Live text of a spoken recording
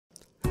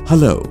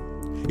Hello,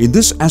 in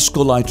this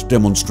Ascolite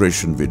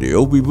demonstration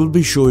video we will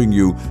be showing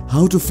you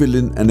how to fill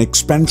in an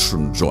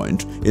expansion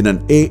joint in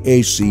an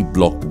AAC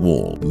block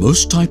wall.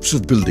 Most types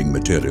of building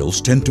materials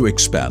tend to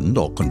expand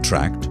or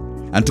contract,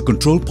 and to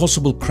control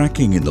possible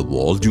cracking in the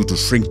wall due to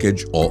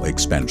shrinkage or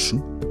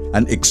expansion,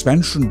 an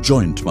expansion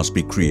joint must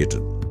be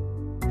created.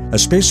 A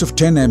space of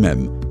 10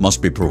 mm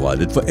must be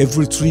provided for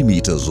every 3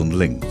 meters in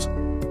length.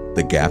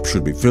 The gap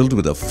should be filled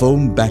with a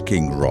foam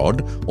backing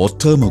rod or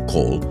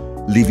thermocol,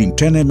 leaving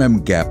 10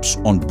 mm gaps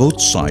on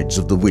both sides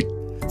of the width.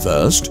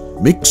 First,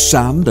 mix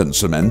sand and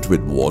cement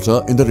with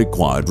water in the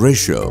required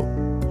ratio.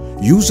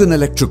 Use an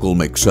electrical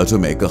mixer to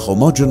make a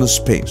homogeneous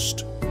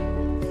paste.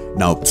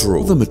 Now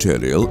throw the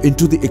material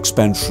into the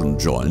expansion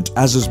joint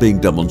as is being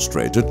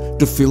demonstrated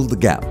to fill the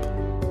gap.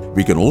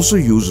 We can also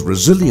use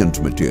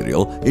resilient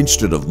material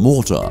instead of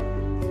mortar.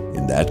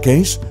 In that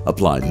case,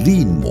 apply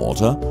lean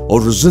mortar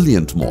or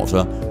resilient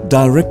mortar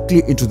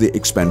directly into the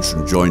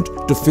expansion joint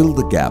to fill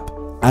the gap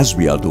as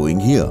we are doing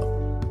here.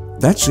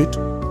 That's it,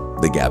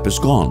 the gap is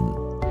gone.